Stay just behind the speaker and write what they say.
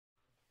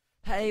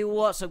Hey,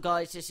 what's up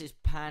guys, this is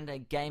Panda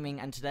Gaming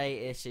and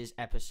today this is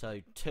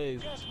episode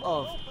 2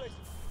 of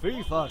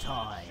FIFA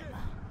time.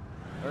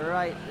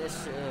 Right,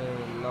 this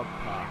log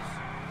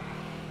pass.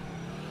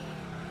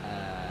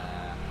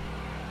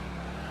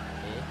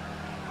 Here.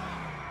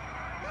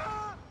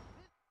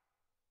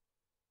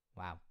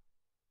 Wow.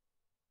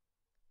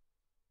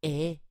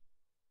 Eh.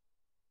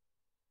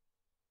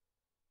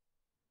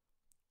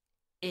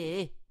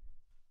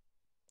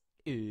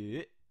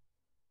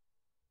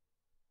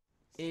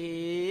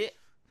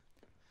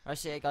 I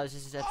see it, guys.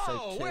 This is episode 2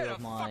 of my. Where the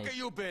fuck have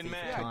you been, man?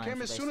 Yeah, I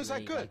came as soon as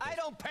I could. I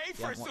don't pay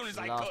for as soon as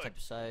I last could.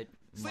 Episode,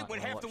 Sleep with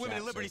half the women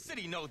in Liberty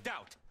City, no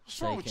doubt.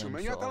 What's wrong with you,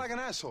 man? You acting like an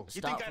asshole.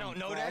 You think I don't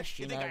know that?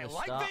 You think I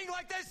like being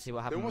like this? See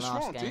what happened what's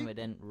last wrong, game? T? We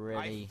didn't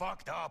really. I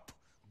fucked up.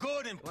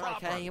 Good and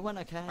proper. Okay, you went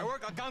okay. I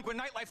work Algonquin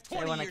nightlife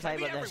 20 went years. okay, I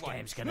meet but this everyone.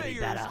 game's gonna be Mayors,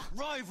 better.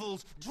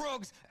 rivals,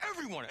 drugs,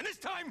 everyone. And this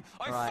time,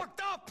 I Right,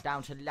 fucked up.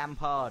 down to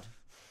Lampard.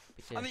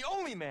 I'm the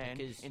only man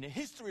in the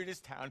history of this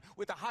town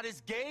with the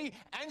hottest gay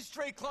and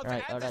straight clubs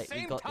Right, at the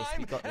same time,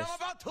 we got and this. I'm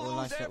about to All lose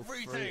nice little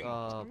everything. What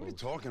are you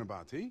talking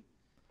about, T?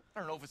 I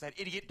don't know if it's that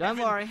idiot. Don't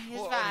Evan, worry, it's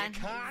or fine. the It's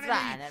economy,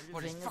 fine,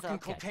 or this everything is fucking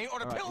okay. cocaine, or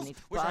the Alright, you pills, need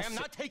to which I pass am it.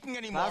 not taking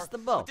anymore. Pass the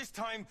ball. But this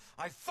time,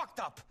 I fucked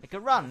up. Make a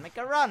run, make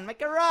a run,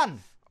 make a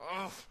run.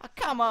 Ugh. Oh,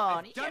 come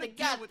on, you Done gotta a deal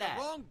get with that.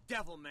 the wrong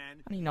devil, man.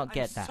 How do you not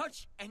get I'm that?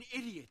 Such an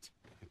idiot.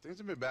 Things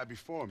have been bad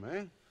before,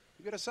 man.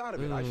 You get us out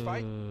of it. I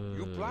fight.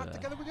 You plot.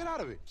 Together we get out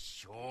of it.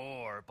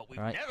 Sure, but we've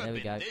Alright, never there we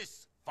been go.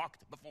 this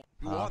fucked before.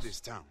 You are this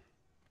town.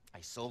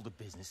 I sold the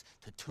business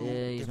to two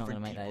Yeah, he's not different gonna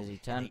make that people, easy.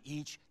 and Turn. they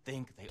each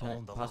think they Turn,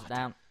 own the pass lot. it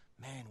down.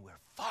 Man, we're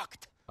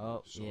fucked.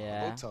 Oh, So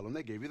yeah. I'll tell them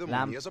they gave you the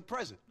Lamp- money as a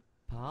present.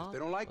 Lampard? They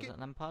don't like Was it.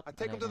 Lampard? I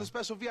take them to the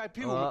special VIP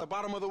room Oh. at the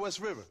bottom of the West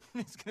River.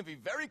 It's gonna be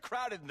very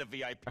crowded in the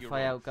VIP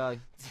Raphael, room. go.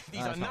 These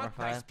No, are it's not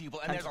Raphael. nice people,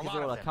 and there's a lot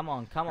Cazorla, of them. come on,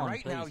 And please.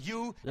 right now,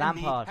 you Lampard,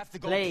 and me have to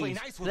go play please,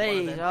 nice with one of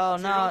please. them, Oh,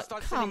 so no, they don't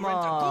start come sending Rent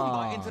a Goomba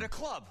on. into the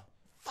club.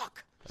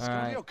 Fuck. It's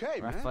gonna be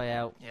okay, man.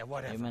 Raphael, Yeah,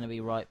 whatever. you're going to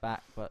be right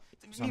back, but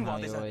somehow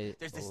Meanwhile, you're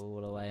there's this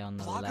all the way on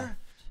the blogger, left.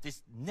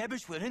 this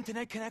nebbish with an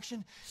internet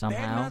connection, Somehow.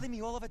 bad-mouthing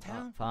me all over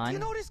town. Fine. Do you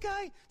know this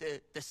guy?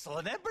 The Get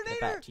celebrinator?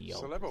 back to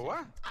your Celebra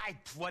what?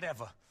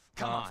 Whatever.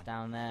 Come pass on.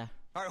 down there.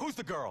 All right, who's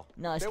the girl?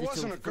 Nice There little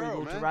wasn't a girl,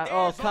 football to man. wrap.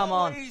 Oh, There's come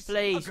on, always a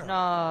please, girl.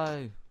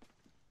 no.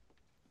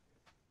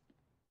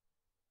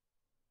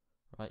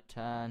 Right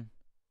turn.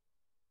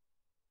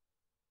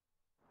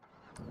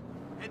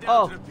 Head down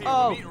Oh, to the pier.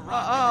 We're meeting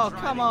Rock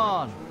come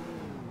on.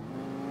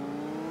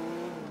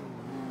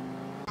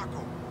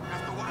 Marco,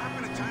 after what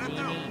happened in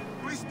Chinatown,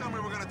 please tell me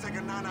we're gonna take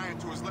a 9-iron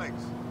to his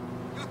legs.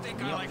 You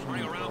think I like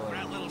running around for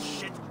that little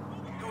shit?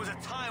 There was a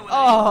time when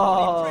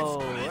Oh, I used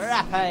to be Prince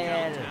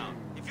Raphael. downtown.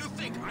 If you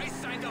think I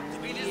signed up to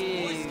be this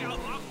You- Boy Scout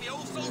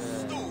mafioso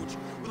stooge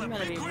with a I'm gonna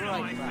big be grin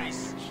on right my back.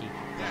 face, Cheeky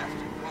Yeah,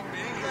 bastard. well,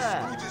 being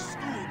Yeah. a stooge's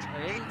stooge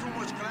Really? ain't too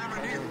much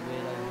glamour here.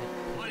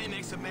 money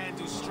makes a man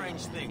do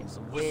strange things.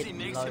 Weird Pussy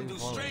makes him low do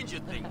volley. stranger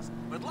things.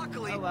 But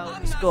luckily, Oh, well,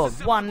 I'm we not scored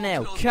susceptible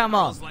 1-0. to those Come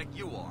on. girls like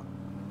you are.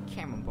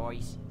 Come on,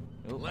 boys.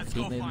 Oh, Let's keep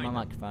go moving find my him.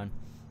 microphone.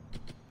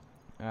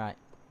 Alright.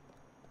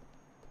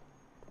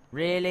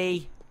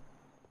 Really?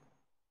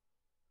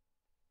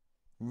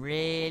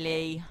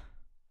 Really?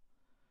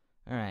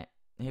 Alright,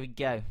 here we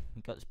go.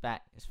 We got this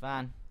back. It's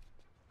fine.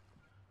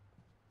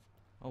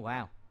 Oh,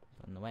 wow.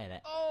 Got in the way of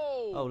that.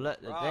 Oh,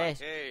 look at Rock, this.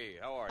 hey,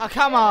 how are Oh, you?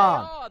 come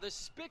on! Oh, the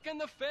spick and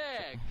the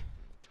fag.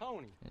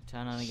 Tony,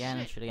 Turn on again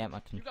and Shit. should have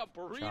got my you got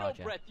burrito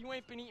charger. breath. You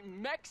ain't been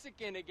eating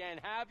Mexican again,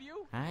 have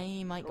you?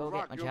 I might go Yo,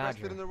 Rock, get my you're charger.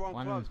 invested in the wrong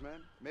one, clubs,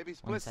 man. Maybe one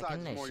split size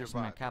second, is it's more your just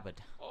in my vibe.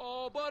 cupboard.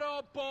 Oh, but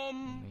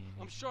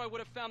I'm sure I would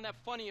have found that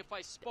funny if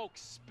I spoke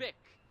spick.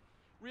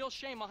 Real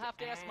shame. I'll have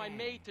to ask my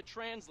maid to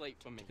translate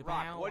for me.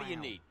 Wow, What do you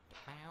wow. need?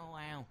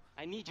 Wow.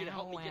 I need you to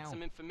help me get Wow.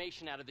 some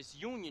information out of this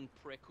union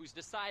prick who's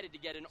decided to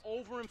get an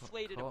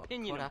overinflated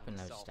opinion Caught of up in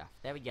those himself. stuff.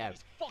 There we go.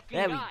 These fucking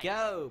There we guys,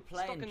 go. stuck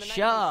Playing in the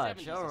charge.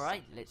 1970s or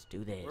Alright, something. let's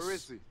do this. Where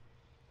is he?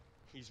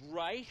 He's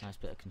right. Nice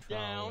bit of control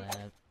Down.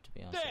 there. To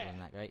be honest, it There.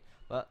 wasn't that great.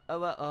 But,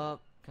 oh,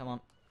 come on.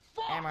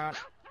 Fuck. Hammer on.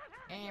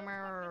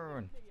 Hammer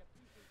on.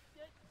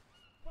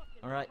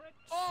 Alright.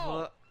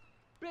 Oh.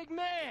 Big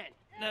man.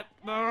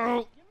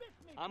 No.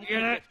 I'm Get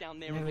gonna it. get down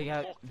there There and we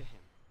go. talk to him.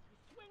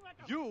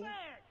 You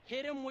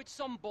hit him with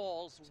some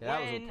balls See, that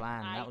was the when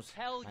plan. I That was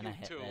tell when you I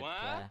hit to, that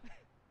huh? player.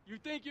 You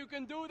think you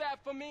can do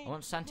that for me? I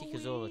want Santi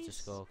Cazorla to Luis?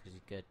 score because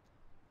he's good.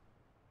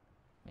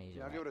 He's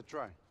Yeah, I'll alright. give it a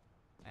try.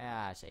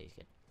 Yeah, I say he's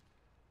good.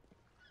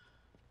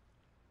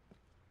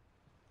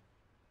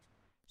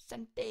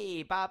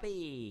 Santi,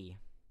 Bobby.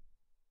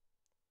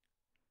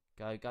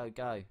 Go, go,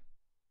 go.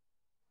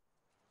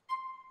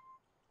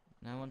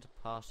 No one to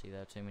pass you,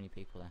 there are too many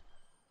people there.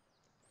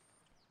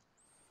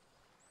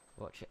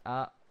 Watch it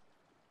up.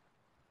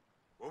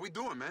 What we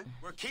doing, man?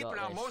 We're keeping Got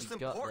our this, most you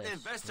got important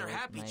this. investor Well,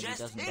 happy. maybe he Just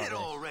doesn't hit got it this.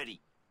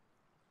 already.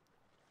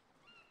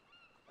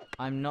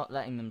 I'm not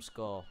letting them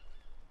score.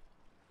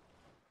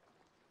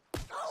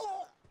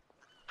 Oh!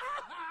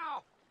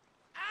 Ow!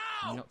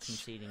 I'm Ow! not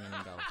conceding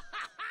any goals.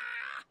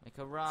 Make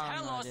a run.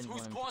 Tell I us didn't who's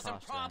want him to causing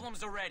pass there.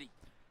 problems already.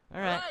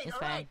 Alright, Right, it's all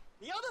fine. right.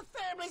 The other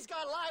family's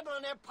got libel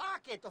in their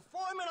pocket. The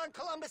foreman on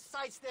Columbus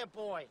cites their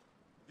boy.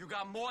 You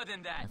got more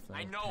than that.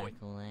 I know it.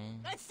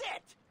 That's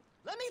it.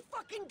 Let me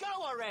fucking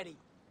go already.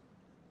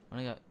 I'm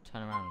gonna go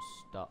turn around and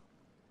stop.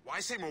 Why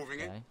is he moving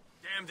it? Okay.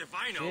 Damned if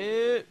I know.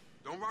 Shoot!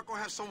 Don't Rocco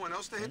have someone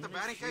else to hit the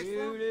batting cage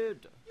for? Shoot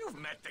it! You've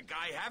met the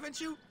guy, haven't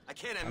you? I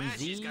can't imagine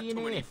he's got too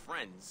many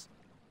friends.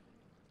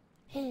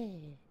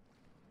 Hey.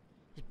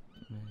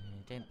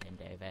 Don't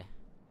bend over.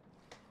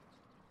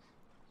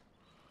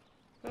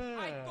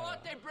 I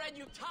thought they bred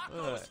you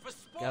tacos for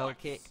sports. Goal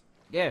kick.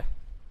 Go.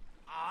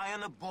 Eye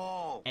on the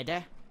ball.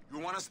 Edda. You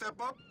want to step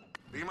up?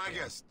 Be my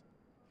guest.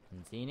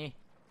 Panzini.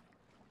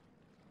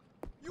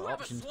 You Got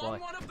ever options, swung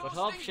boy. one of Got those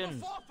options.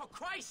 things before, for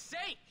Christ's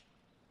sake?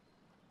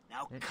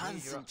 Now Let's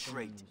use your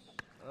concentrate. options.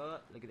 Oh,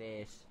 look at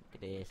this. Look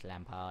at this,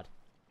 Lampard.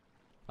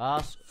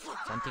 Pass.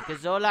 Santi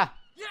Cazorla.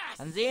 Yes!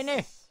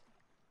 Panzini.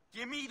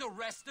 Give me the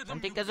rest of them,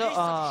 Santi you piece Cazorla.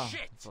 Oh, of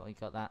shit. I thought he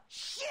got that.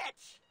 Shit!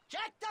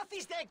 Jack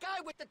Duffy's that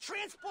guy with the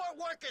Transport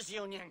Workers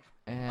Union.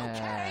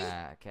 Okay.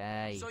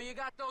 Okay. So you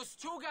got those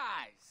two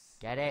guys.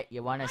 Get it?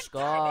 You want to I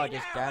score? got me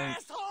Just now, don't.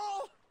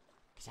 asshole!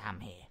 Because I'm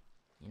here.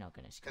 You're not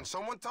going to score. Can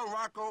someone tell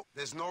Rocco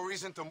there's no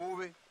reason to move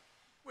it?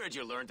 Where'd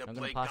you learn to I'm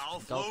play going to pass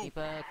golf, to the Lou?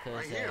 goalkeeper because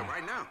Right here,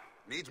 right now.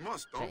 Needs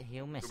must, bet though.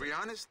 he'll miss To be it.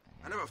 honest,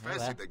 I never well.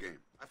 fancied the game.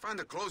 I find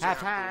the clothes you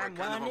Half have to wear time,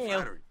 kind of 1-0.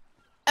 unflattering.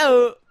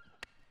 Oh!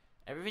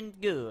 Everything's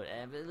good.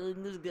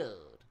 Everything's good.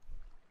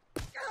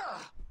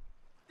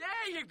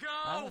 There you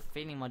I have go. a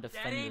feeling my That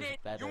defender ain't was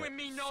it. better. You and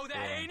me know that,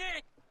 scoring. ain't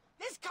it?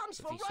 This comes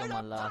If from you saw right my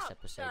up last top.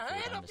 episode, the you would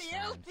head of the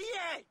understand.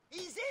 LTA.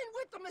 He's in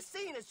with the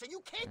Messinas, so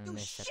you can't And do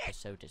this shit.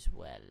 episode as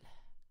well.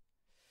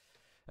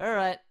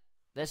 Alright,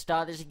 let's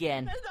start this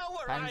again. They know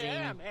where Panzini. I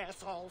am,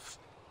 assholes.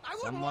 I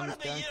wouldn't Someone's want to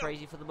be going you.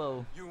 crazy for the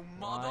ball. You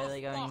Why are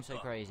they going so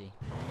motherfucker. crazy?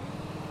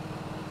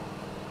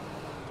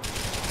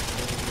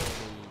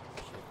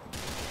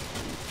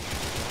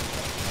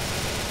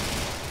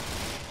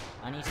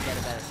 I need to get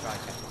a better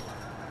striker.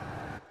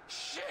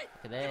 Shit.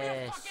 Look at Give me a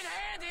this. fucking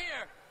hand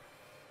here.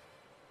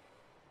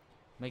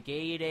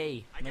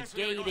 McGeady. I guess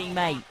we gotta go McGeady, to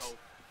mate. Rocco.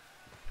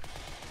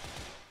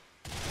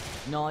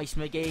 Nice,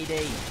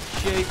 McGeady.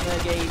 Shoot,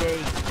 McGeady.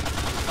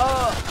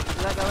 Oh,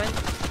 is that going?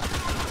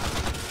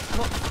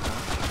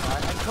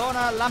 Right hand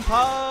corner,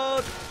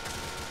 Lampard.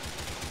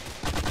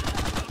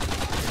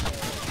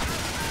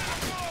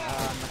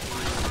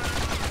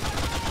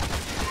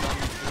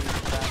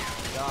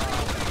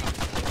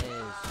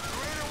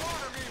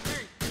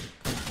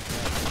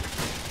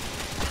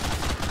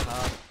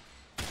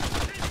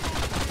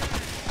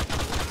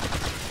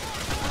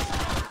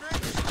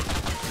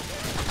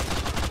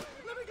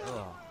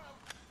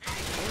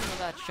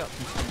 Shot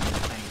from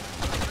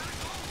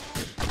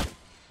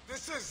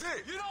This is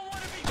it. You don't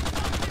want to be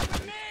fucking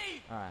with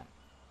me. Alright.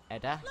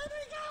 Edda. Let me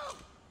go.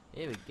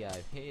 Here we go.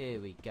 Here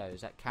we go.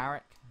 Is that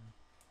Carrick?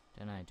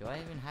 Don't know. Do I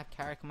even have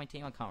Carrick on my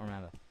team? I can't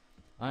remember.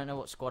 I don't know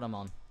what squad I'm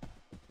on.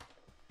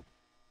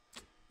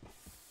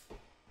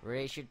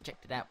 Really should check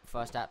it out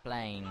before I start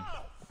playing.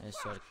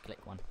 Let's sort of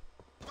click one.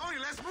 Tony,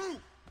 let's move.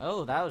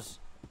 Oh, that was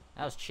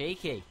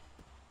cheeky.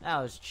 That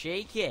was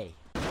cheeky.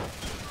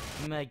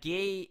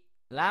 McGee,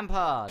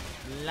 Lampard,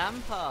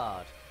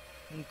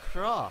 and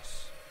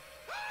Cross.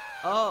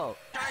 Oh,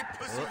 Guy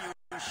pussy,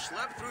 you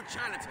schlepped through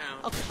Chinatown.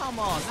 oh, come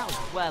on, that was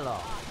well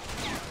off.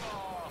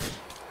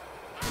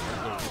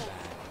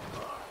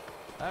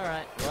 All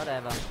right,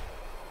 whatever.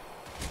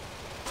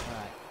 All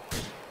right,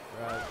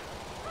 bro.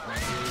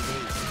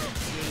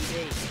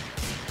 McGee,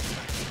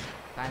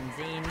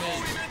 Panzini.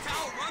 We meant to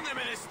outrun them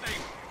in this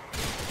thing.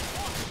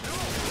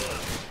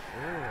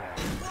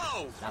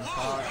 Whoa!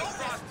 Lampard. Whoa!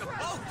 Go rock the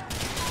boat!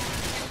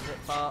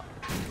 Flip bar.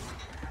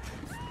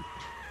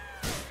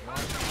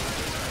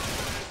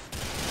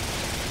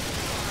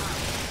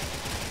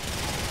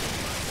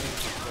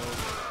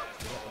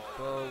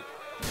 Ball. Here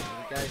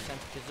we go,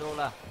 Santi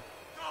Cazorla.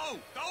 Go!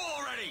 Go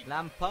already!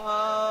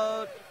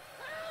 Lampard.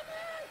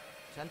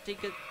 Santi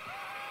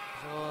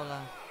Cazorla.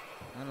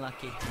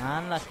 Unlucky.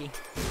 Unlucky.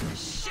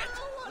 Shit!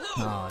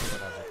 Oh, I thought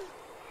that was it.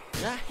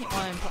 Did that hit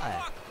my own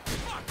player?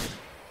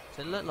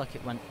 So it looked like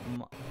it went.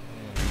 Yeah.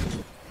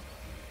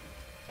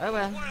 Oh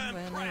well.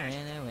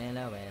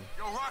 Well.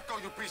 Yo,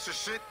 Rocco, you piece of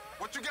shit.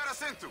 What you got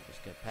us into?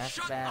 Just go past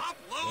Shut that. up,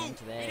 Lou!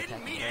 Into there. He didn't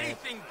attack mean the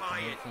anything by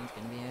it. Everything's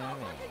gonna be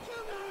alright.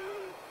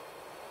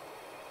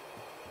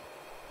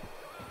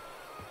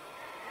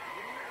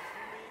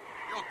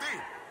 Yo, D,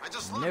 I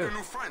just learned No. your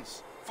new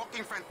friends.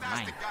 Fucking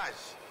fantastic Mine.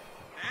 guys.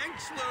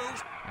 Thanks, Lou.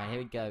 Right, here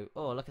we go.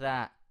 Oh, look at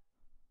that.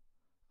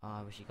 Oh,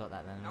 I wish you got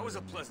that then. That was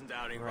a pleasant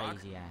outing, Rock.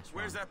 Crazy ass.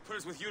 Where's one. that put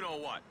us with you know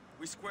what?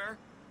 We square?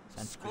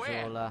 Santi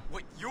Square. Cazorla.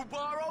 What you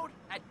borrowed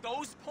at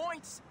those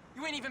points?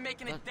 You ain't even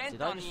making a What? dent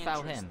Did I on just the foul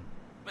interest. him?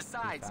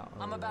 Besides, foul-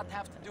 I'm about to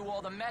have to do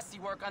all the messy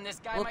work on this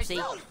guy Whoopsie.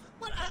 myself.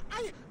 What?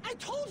 I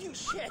told you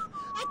shit.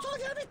 I told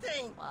you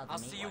everything. Well, I'll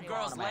Jimmy, see what you do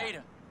girls want about?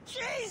 later.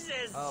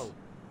 Jesus. Oh.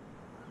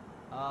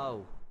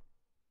 Oh.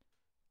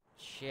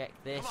 Check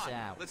this Come on,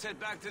 out. let's head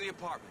back to the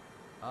apartment.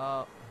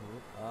 Oh.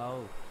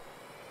 Oh.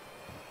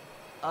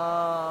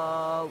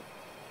 Oh.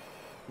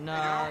 No,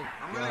 I'm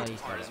oh, really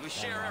he's got it. we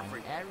share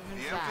everything.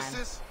 Everything's The fine.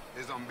 emphasis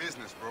is on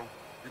business, bro.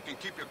 You can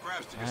keep your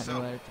crabs to I don't know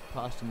yourself. whether to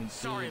pass to me.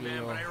 Sorry,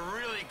 man, but I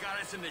really got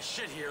us into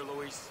shit here,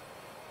 Luis.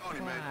 Tony,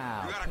 man,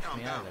 Wow, you gotta push calm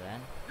me down. over then.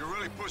 You're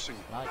really pushing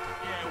me. Like it.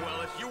 Yeah, well,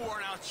 if you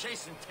weren't out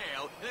chasing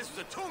tail, and this was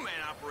a two-man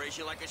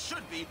operation like it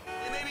should be,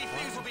 then maybe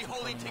things would be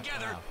holding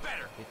together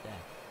better. Get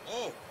there.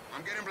 Oh,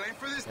 I'm getting blamed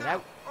for this Get now?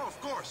 out. Oh, of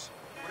course.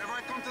 Whenever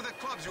I come to the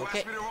clubs, you Okay.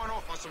 ask me to run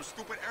off on some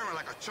stupid errand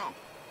like a chump.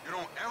 You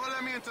don't ever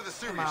let me into the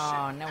serious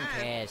on, shit. no one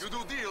and cares. you do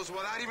deals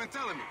without even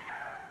telling me.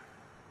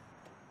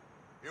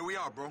 Here we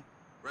are, bro.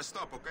 Rest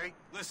up, okay?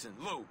 Listen,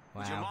 Lou,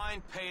 would you Wow.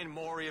 mind paying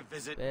Maury a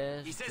visit?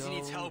 Best He says he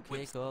needs help goal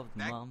with... kick of the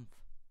that- month.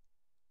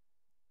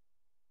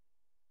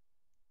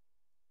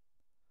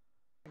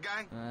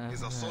 Guy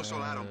is a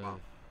social atom bomb.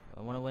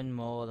 I want to win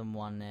more than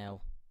 1-0.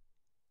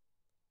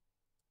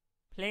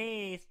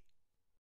 Please.